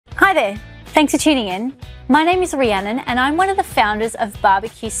Hi there, thanks for tuning in. My name is Rhiannon and I'm one of the founders of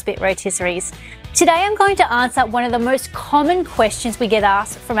Barbecue Spit Rotisseries. Today I'm going to answer one of the most common questions we get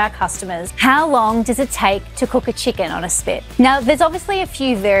asked from our customers. How long does it take to cook a chicken on a spit? Now there's obviously a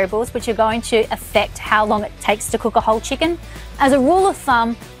few variables which are going to affect how long it takes to cook a whole chicken. As a rule of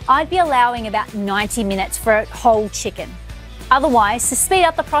thumb, I'd be allowing about 90 minutes for a whole chicken. Otherwise, to speed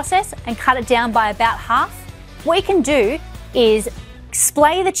up the process and cut it down by about half, what you can do is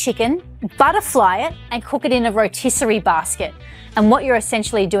splay the chicken, butterfly it, and cook it in a rotisserie basket. And what you're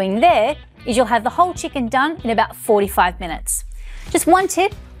essentially doing there is you'll have the whole chicken done in about 45 minutes. Just one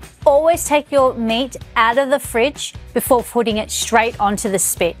tip, always take your meat out of the fridge before putting it straight onto the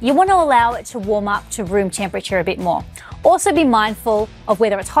spit. You want to allow it to warm up to room temperature a bit more. Also be mindful of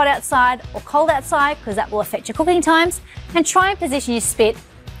whether it's hot outside or cold outside, because that will affect your cooking times, and try and position your spit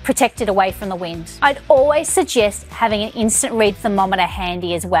protected away from the wind. I'd always suggest having an instant read thermometer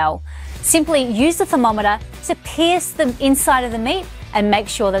handy as well. Simply use the thermometer to pierce the inside of the meat and make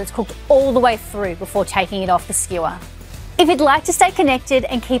sure that it's cooked all the way through before taking it off the skewer. If you'd like to stay connected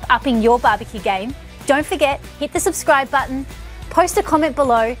and keep upping your barbecue game, don't forget, hit the subscribe button, post a comment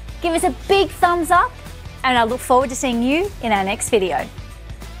below, give us a big thumbs up, and I look forward to seeing you in our next video.